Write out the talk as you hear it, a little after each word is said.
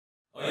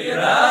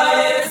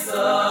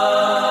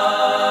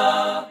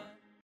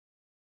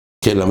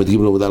כן, למד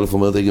גימל עמוד א'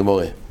 אומרת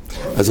הגמורה.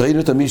 אז ראינו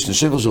את המשנה,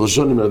 שפר של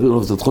ראשונים להעביר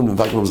לו ותתחון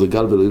במבק לו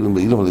מזרגל ולאילום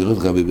באילום ולראות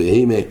רבי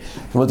בהימה.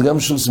 זאת אומרת, גם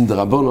שוסים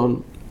דרבנון,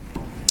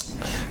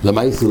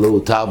 למעשה לא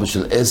הותר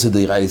בשל אסד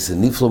אירייסה,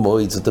 נפלא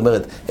מועד, זאת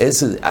אומרת,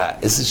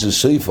 אסד של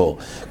שופר,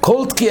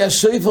 כל תקיע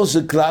שופר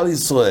של כלל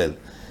ישראל,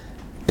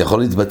 יכול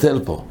להתבטל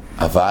פה,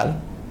 אבל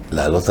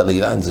לעלות על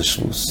אילן זה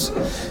שבוס.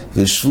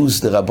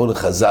 ושבוס דרבנון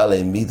חז"ל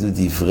העמידו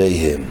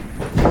דבריהם,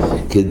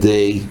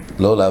 כדי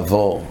לא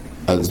לעבור,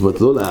 זאת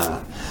אומרת, לא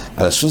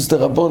על השבוס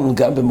דרבנון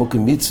גם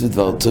במוקם מצוות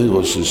דבר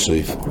תורה של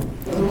שופר.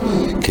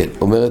 כן,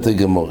 אומרת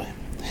הגמורה.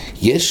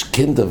 יש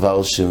כן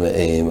דבר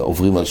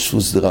שעוברים על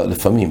שבוס דרבנון,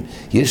 לפעמים,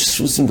 יש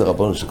שבוסים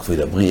דרבנון של כבוד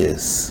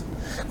הבריאס,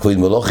 כבוד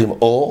מלוכים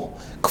או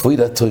כבוד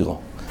התורה.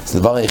 זה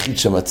הדבר היחיד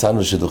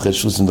שמצאנו שדוחה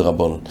שבוסים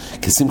דרבנון.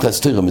 כשמחת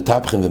תורה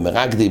מטפחים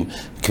ומרקדים,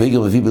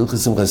 כבגר מביא בהלכות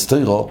שמחת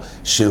תורה,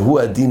 שהוא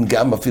הדין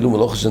גם אפילו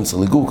מלוכה שנצטרך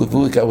לגור,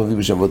 כפור עיקר מביא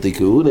בשבתי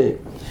כהונה.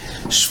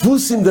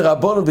 שבוסים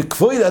דרבנון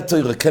בכבוד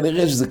התורה,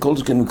 כנראה שזה כל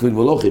שכן כבוד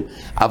מלוכים,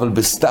 אבל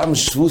בסתם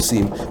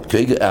שבוסים,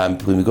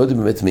 מגודים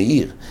באמת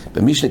מאיר,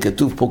 במשנה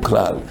כתוב פה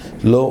כלל,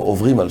 לא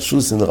עוברים על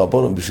שבוסים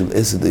דרבנון בשביל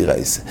אסד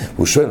אירייסה.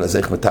 הוא שואל, אז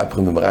איך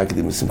מטפחים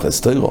ומרקדים בשמחת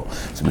תורה?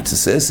 אז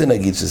מצססה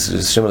נגיד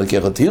ששם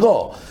לקח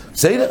התירו,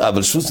 בסדר,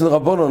 אבל שבוסים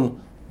דרבנון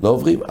לא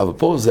עוברים, אבל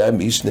פה זה היה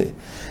משנה.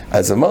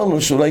 אז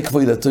אמרנו שאולי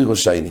כבוד התורה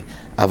שייני,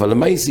 אבל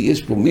למעשה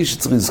יש פה מי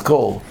שצריך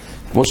לזכור,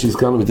 כמו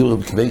שהזכרנו בדברי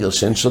רבי כבגר,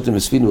 שאין שוטים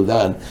בספינו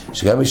דן,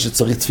 שגם מי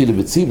שצריך תפילה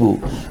בציבור,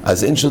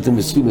 אז אין שוטים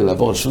בספינו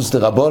לעבור על שבוס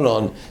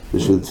דרבנון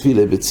בשביל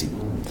תפילה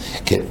בציבור.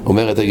 כן,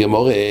 אומרת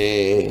הגמורה,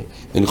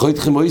 אני יכול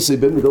איתכם או יסי,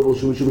 בין מדובר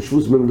שום משום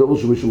שבוס, בין מדובר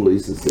שום משום לא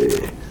יסי.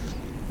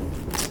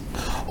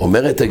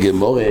 אומרת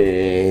הגמורה,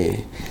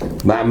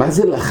 מה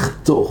זה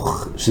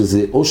לחתוך?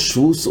 שזה או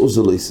שבוס או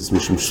זה לא יסי?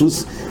 משום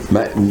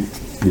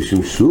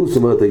שבוס,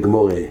 אומרת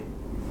הגמורה,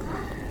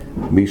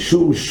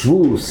 משום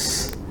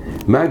שבוס,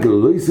 מגל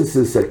לא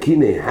יססה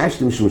סכינה,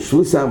 השתם שום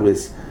שבוס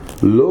אמרס,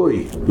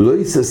 לא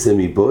יססה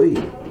מבוי.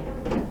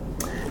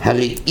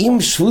 הרי אם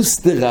שבוס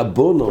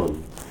דרבנון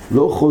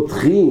לא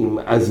חותכים,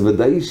 אז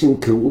ודאי שהם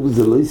קראו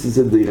בזה לא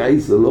יססה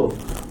דרייס או לא.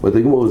 ואתה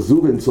גמור,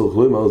 זוג אין צורך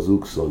לא אמר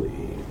זוג סוני.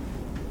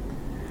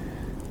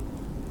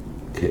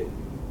 כן.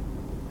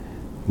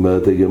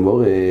 אומרת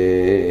הגמור,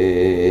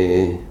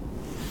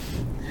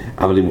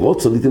 אבל אם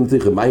רוצה ליתן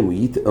צריך מים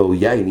או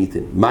יין ייתן.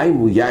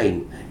 מים או יין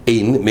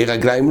אין,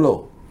 מרגליים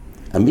לא.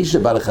 המשנה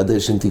בא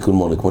לחדש אין תיקון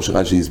מונה, כמו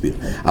שרש"י הסביר,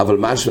 אבל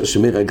מה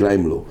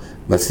שמרגליים לא,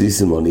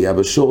 מצליסן מונה,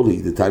 יבשור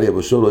לי, דתלי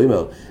יבשור לו,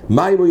 אומר,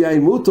 מים או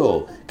יין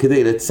מותו,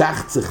 כדי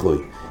לצחצחוי,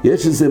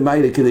 יש איזה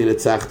מיילה כדי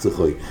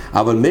לצחצחוי,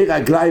 אבל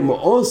מרגליים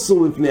אוסו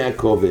מפני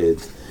הכובד,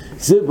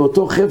 זה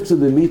באותו חפצה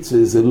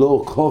במצווה, זה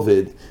לא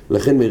כובד,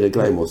 לכן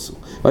מרגליים אוסו.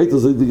 ראית,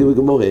 זה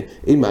בגמורה,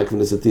 אין מעכב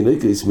נסתין, לא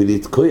יקריס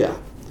מילית קויה,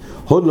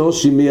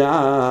 הונושים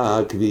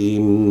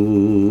מעכבים,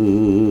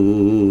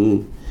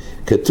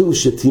 כתוב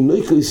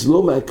שתינוקוס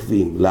לא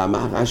מעכבים.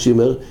 למה? רש"י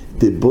אומר,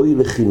 דבוי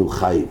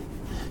לחינוכיים.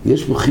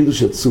 יש פה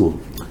חידוש עצום.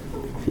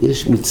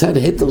 יש מצד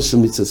היתר של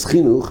מצד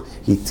חינוך,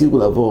 התירו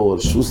לעבור על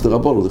שבוס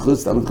דרבנון, לכו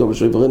סתם את כל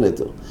בשופר אין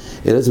היתר.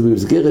 אלא זה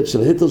במסגרת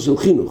של היתר של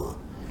חינוך.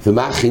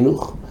 ומה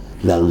החינוך?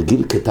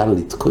 להרגיל קטן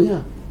לתקויה.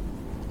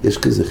 יש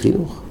כזה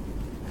חינוך.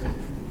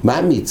 מה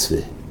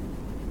המצווה?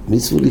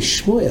 מצווה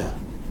לשמוע.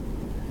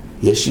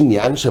 יש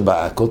עניין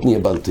שבעקות נהיה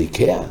בעל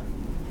תיקיה.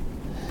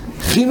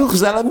 חינוך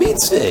זה על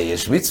המצווה,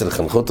 יש מצווה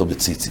לחנכות אותו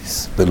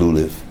בציציס,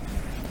 בלולב.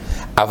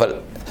 אבל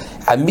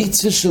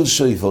המצווה של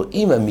שופר,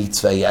 אם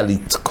המצווה היה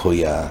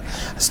לתקויה,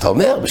 אז אתה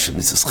אומר, בשביל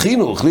מצווה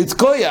חינוך,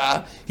 לתקויה,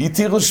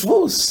 התירו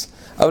שבוס.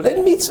 אבל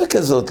אין מצווה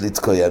כזאת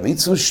לתקויה,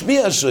 מצווה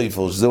שמיע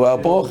שופר, שזהו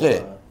הברוכה.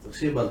 צריך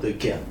שיהיה בעל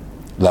תיקיה.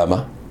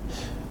 למה?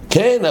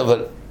 כן,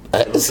 אבל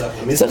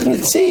צריך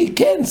נציג,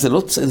 כן, זה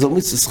לא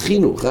מצווה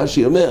חינוך,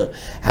 רש"י אומר,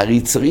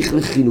 הרי צריך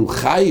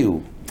לחינוכיו.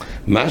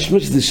 משמע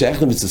שזה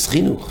שייך למצווה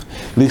חינוך.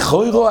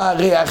 לכאורה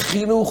הרי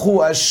החינוך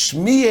הוא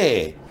השמיע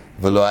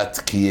ולא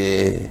התקיע.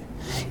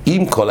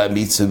 אם כל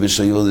המצווה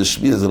בשופר זה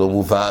שמיע, זה לא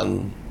מובן.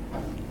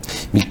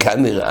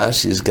 מכאן נראה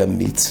שיש גם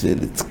מצווה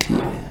לתקיע.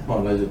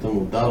 אולי זה יותר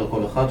מותר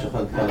לכל אחד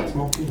שאחד תקע על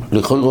עצמו?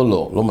 לכאורה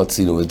לא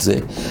מצינו את זה.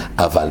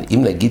 אבל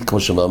אם נגיד, כמו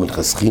שאומר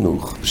מנחס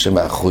חינוך, בשם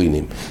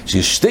האחרונים,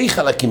 שיש שתי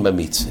חלקים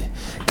במצווה,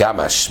 גם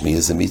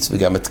השמיע זה מצווה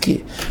וגם התקיע.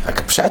 רק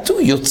הפשט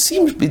הוא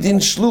יוצאים בדין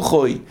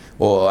שלוחוי,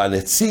 או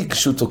הנציג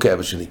שהוא תוקע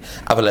בשני.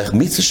 אבל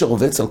המצווה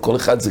שרובץ על כל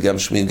אחד זה גם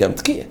שמיע וגם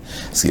תקיע.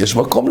 אז יש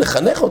מקום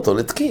לחנך אותו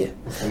לתקיע.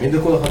 תמיד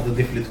לכל אחד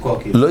עדיף לתקוע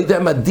כאילו. לא יודע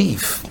מה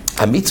עדיף.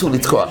 המצווה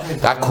לתקוע,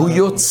 רק הוא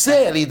יוצא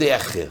על ידי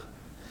אחר.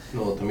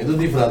 לא, תמיד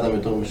עדיף לאדם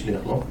יותר משליח,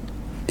 לא?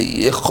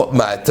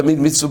 מה, תמיד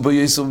מצווה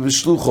ביוסף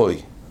בשלוחוי.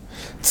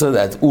 צריך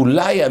לדעת,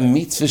 אולי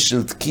המצווה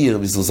של תקיר,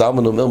 וזו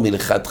זלמן אומר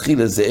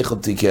מלכתחילה, זה איך הוא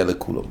תקע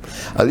לכולם.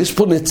 אבל יש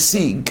פה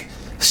נציג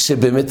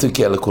שבאמת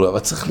תקע לכולם, אבל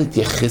צריך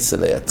להתייחס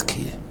אליי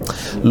התקיר.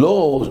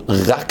 לא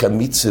רק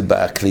המצווה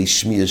בכלי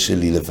שמיע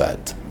שלי לבד.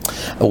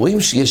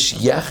 רואים שיש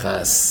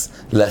יחס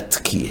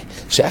לתקיע,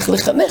 שייך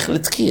לחנך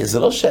לתקיע, זה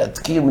לא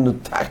שהתקיע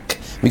מנותק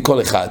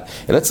מכל אחד,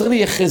 אלא צריך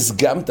לייחס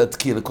גם את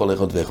התקיע לכל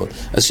אחד ואחד.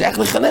 אז שייך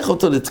לחנך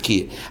אותו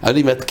לתקיע. אבל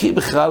אם התקיע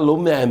בכלל לא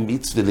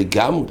מאמיץ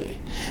ולגמרי,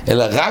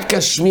 אלא רק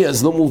השמיע,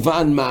 אז לא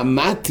מובן מה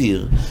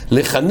מתיר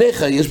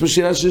לחנך, יש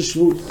בשאלה של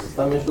שבות.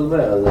 סתם יש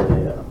לזה, אז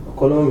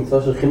כל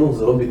המצווה של חינוך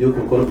זה לא בדיוק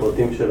עם כל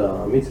הפרטים של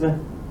המצווה?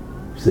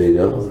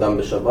 בסדר. אז גם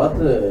בשבת,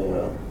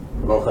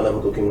 לא מחנך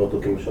אותו כי הם לא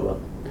תוקים בשבת.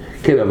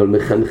 כן, אבל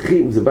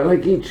מחנכים, זה בא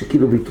להגיד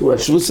שכאילו ביטרו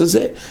השבוס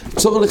הזה,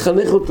 צורך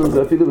לחנך אותו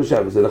זה אפילו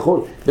בשבס, זה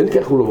נכון, בין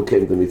כך הוא לא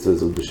מקיים את המצווה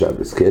הזאת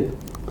בשבס, כן?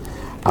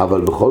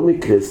 אבל בכל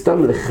מקרה,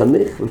 סתם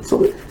לחנך,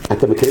 לצורך,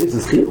 אתה מקיים את זה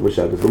זכיר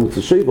בשבס, לא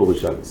מצווה שויבור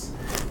בשבס.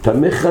 אתה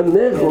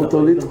מחנך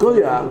אותו לתקוע.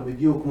 זה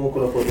בדיוק כמו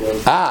כל הפרטים.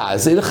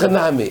 זה לך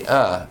נעמי,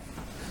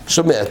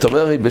 שומע, אתה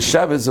אומר,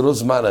 בשבס זה לא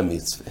זמן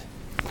המצווה.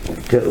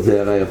 כן, זה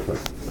הערה יפה.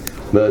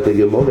 אומרת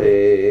הגמור,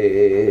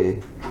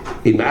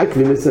 אם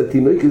מעכבים אצל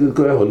התינוק כזה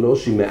כל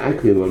הנושים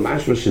מעכבים, אבל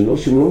משמע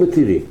שנושים לא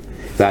מתירים.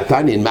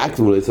 והתניא, אם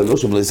מעכבים לא אצל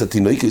נושים, אבל אצל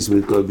התינוק כזה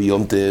מתקול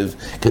ביום טב,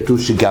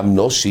 כתוב שגם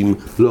נושים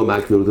לא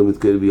מעכבים אותו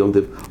מתקול ביום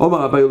טב. אומר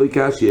רבי אלוהי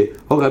קשיא,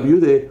 או רבי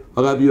יהודה,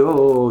 או רבי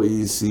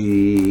יויסי,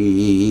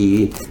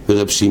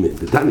 ורב שמעון.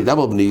 ותניא,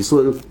 דבר בני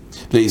ישראל,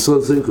 בני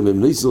ישראל סיימכם,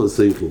 ובני ישראל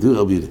סיימכם,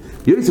 תראו רבי יהודה.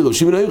 יויסי רב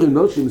שמעון אומרים,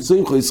 נושים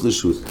סיימכו יש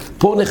רשוס.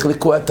 פה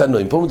נחלקו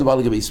התנועים, פה מדובר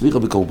לגבי סמיכה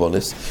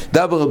בקורבנס,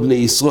 דבר בני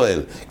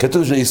ישראל,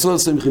 כתוב שבני ישראל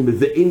סיימכם,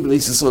 ואין בני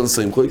ישראל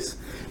סיימכו,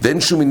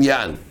 ואין שום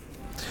עניין.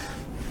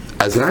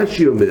 אז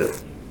רש"י אומר,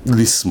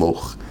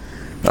 לסמוך,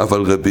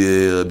 אבל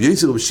רבי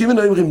יויסי רב שמעון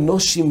אומרים,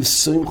 נושים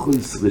סיימכו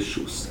יש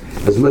רשוס.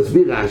 אז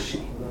מסביר רש"י.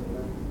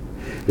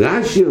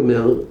 רש"י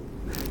אומר,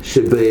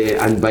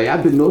 שהבעיה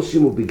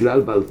בנושים הוא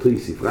בגלל בעל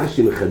תוסיף.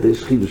 רש"י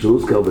מחדש חידוש שלא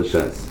הוזכר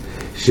בש"ס,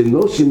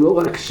 שנושים לא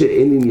רק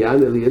שאין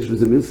עניין, אלא יש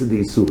בזה מילסא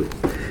דאיסורא.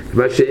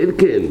 מה שאין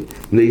כן,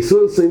 בני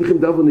ישראל סיימכם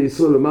דבר בני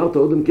ישראל, אמרת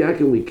אודם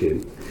כאקר מכן.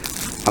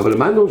 אבל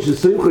אמרנו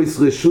שסיימכו יש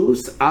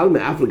רשוס, על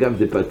מאף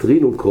לגב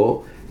דפטרינו כה,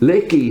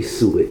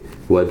 לכאיסורא.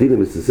 הוא הדין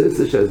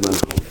המסססה שהזמן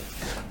קרובה.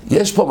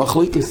 יש פה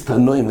מחלוקת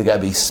תנועים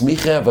לגבי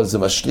סמיכה, אבל זה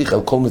משליך על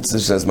כל מצווה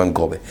של הזמן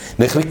קרובה.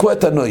 נחלקו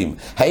התנועים,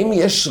 האם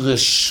יש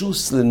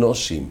רשוס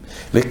לנושים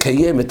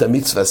לקיים את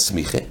המצווה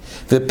סמיכה,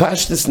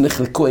 ופשטס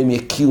נחלקו אם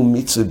יקיום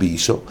מצווה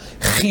באישו,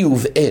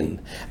 חיוב אין,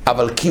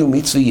 אבל קיום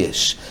מצווה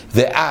יש.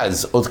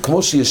 ואז, עוד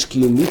כמו שיש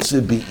קיום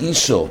מצווה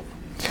באישו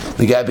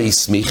לגבי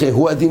סמיכה,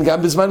 הוא הדין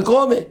גם בזמן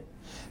קרובה.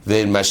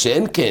 ומה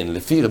שאין כן,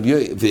 לפי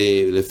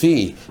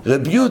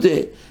רבי יהודה,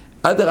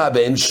 אדרבה,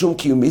 אין שום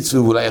קיום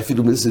מצווה, ואולי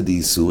אפילו מילסא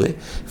דאיסורא,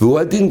 והוא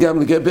הדין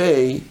גם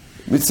לגבי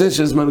מצווה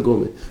של זמן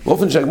קרובה.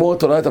 באופן שהגמרא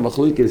תולה את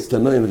המחלוקת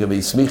תנועים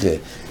לגבי סמיכה,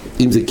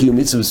 אם זה קיום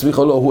מצווה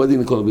בסמיכה או לא, הוא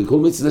הדין לכל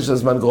מצווה של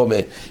זמן קרובה,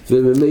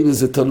 וממילא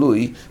זה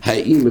תלוי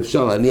האם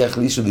אפשר להניח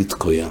לישהו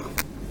לתקוע.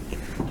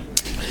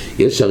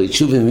 יש הרי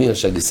תשובה ממיר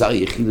שהגסר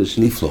יחיד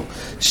השניף לו,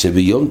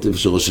 שביום טף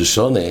של ראש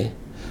השונה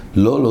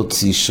לא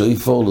להוציא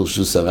שויפור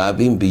לרשוס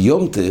הרבים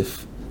ביום טף.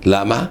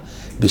 למה?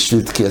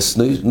 בשביל תקיעס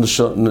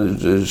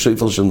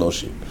שויפר של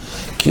נושים.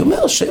 כי הוא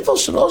אומר, שויפר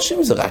של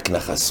נושים זה רק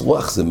נחס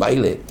רוח, זה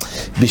מיילה.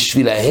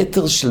 בשביל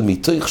ההתר של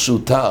מיתוך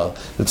שהותר,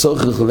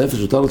 לצורך ריחול נפש,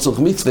 הותר לצורך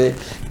מצווה,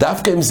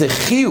 דווקא אם זה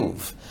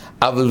חיוב,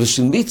 אבל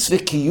בשביל מצווה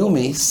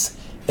קיומיס,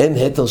 אין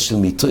התר של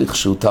מיתוך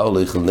שהותר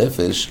לריחול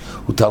נפש,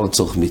 הותר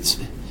לצורך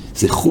מצווה.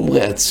 זה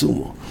חומרי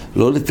עצומו,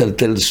 לא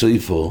לטלטל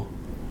שויפר,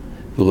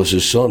 וראש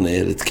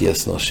השונה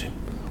לתקיעס נושים.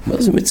 הוא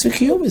אומר, זה מצווה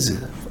קיומיס,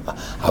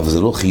 אבל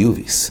זה לא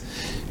חיוביס.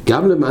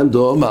 גם למען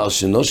דו אמר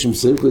שנושים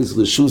סיימכו יש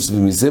רשוס,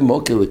 ומזה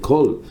מוקר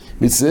לכל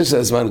מצווה של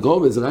הזמן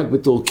קרובה, זה רק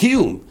בתור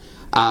קיום,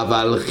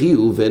 אבל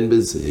חיוב אין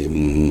בזה.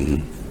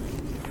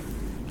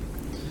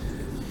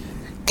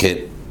 כן,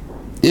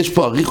 יש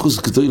פה אריכוס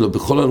גדול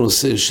בכל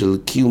הנושא של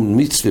קיום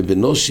מצווה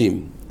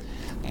בנושים,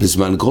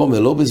 בזמן גרומה,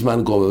 לא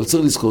בזמן גרומה, אבל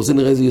צריך לזכור, זה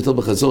נראה זה יותר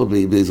בחזור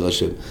בעזר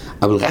השם.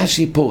 אבל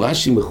רש"י פה,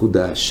 רש"י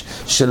מחודש,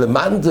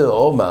 שלמאן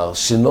דאמר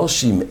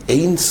שנושים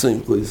אין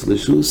סיימכו יש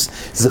רשוס,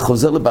 זה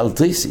חוזר לבעל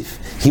תוסיף.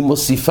 היא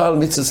מוסיפה על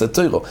מצוות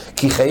התורה,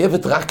 כי היא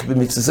חייבת רק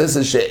במצוות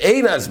זה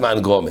שאין הזמן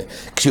גרומה.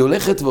 כשהיא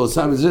הולכת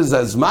ועושה מצוות זה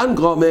הזמן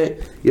גרומה,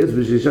 יש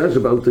בשישה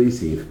שבעל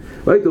תוסיף.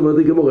 והיית אומרת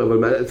לי גמור,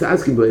 אבל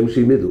עסקים בהם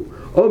שימדו.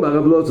 אומר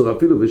רב לוזור,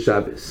 אפילו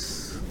בשבס.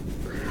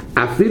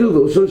 אפילו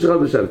בראשון של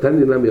רב בשבס, תן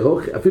לי נמי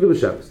הוכי, אפילו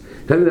בשבס.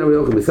 תן לי נמי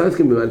הוכי,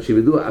 מססקים במען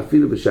שימדו,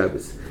 אפילו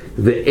בשבס.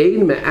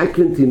 ואין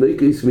מעכבן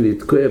תינוקוס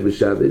מלתקוע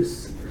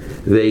בשבס,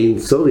 ואין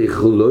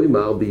צורך לא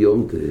יאמר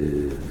ביום טף.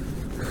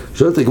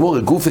 שואלת הגמור,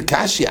 גוף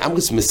וקשי,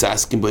 אמרס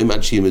מססקים בהם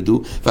עד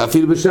שילמדו,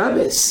 ואפילו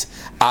בשבס.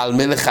 על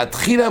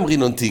מלכתחילה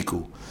אמרינון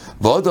תיקו.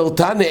 ועוד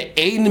אורתנה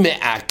אין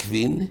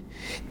מעכבין,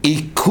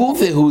 עיכוב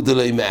והוא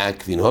דלוי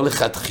מעכבין.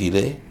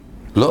 הולכתחילה,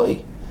 לא.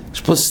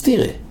 יש פה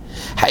סתירה.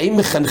 האם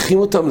מחנכים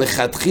אותם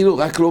לכתחילו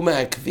רק לא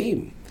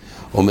מעכבים?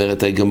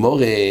 אומרת הגמור,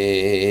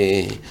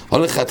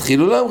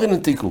 הולכתחילו לא אמרינון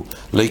תיקו.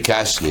 לא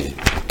יקשיה.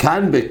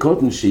 כאן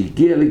בקוטן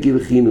שהגיע לגיל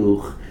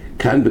חינוך,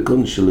 כאן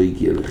בקוטן שלא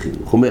הגיע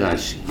לחינוך. אומר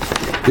רש"י,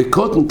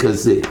 בקוטן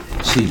כזה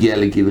שהגיע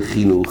לגיל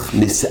חינוך,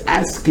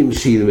 מסעסקים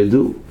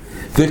שילמדו,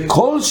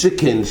 וכל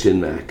שכן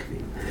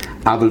שנעכבים.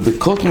 אבל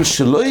בקוטן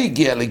שלא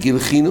הגיע לגיל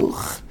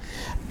חינוך,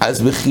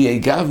 אז בחיי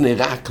גבנה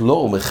רק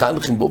לא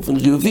מחנכים באופן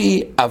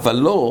חיובי, אבל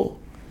לא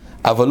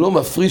אבל לא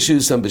מפריש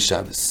שיושם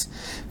בשבס.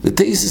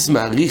 ותייסס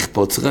מעריך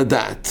פה, צריך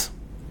לדעת.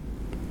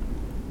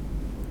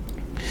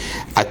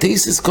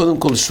 התייסס קודם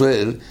כל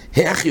שואל,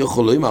 איך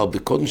יכול לא אמר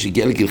בקודם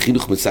שהגיע לגיל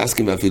חינוך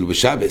מססקים אפילו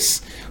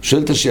בשבס? הוא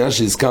שואל את השאלה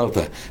שהזכרת,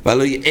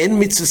 אבל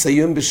אין מצווה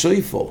היום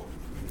בשויפו.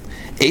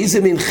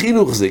 איזה מין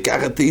חינוך זה?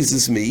 ככה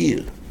תייסס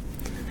מאיר.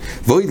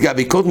 והוא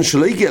התגבי קודם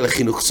שלא הגיע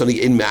לחינוך, סוני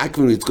אין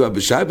מעכבים לתקוע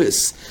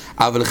בשבס,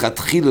 אבל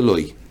לכתחיל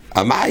אלוהי.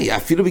 אמאי,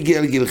 אפילו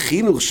בגיע לגיל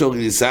חינוך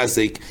שורי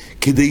לססק,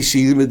 כדי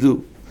שילמדו.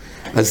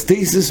 אז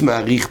תייסס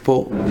מעריך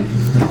פה,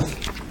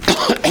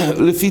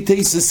 לפי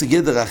תייסס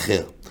גדר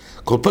אחר.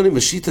 כל פעם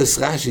בשיטה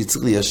רש"י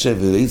צריך ליישב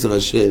ולעזר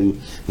השם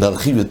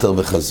להרחיב יותר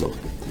וחזור.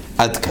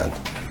 עד כאן.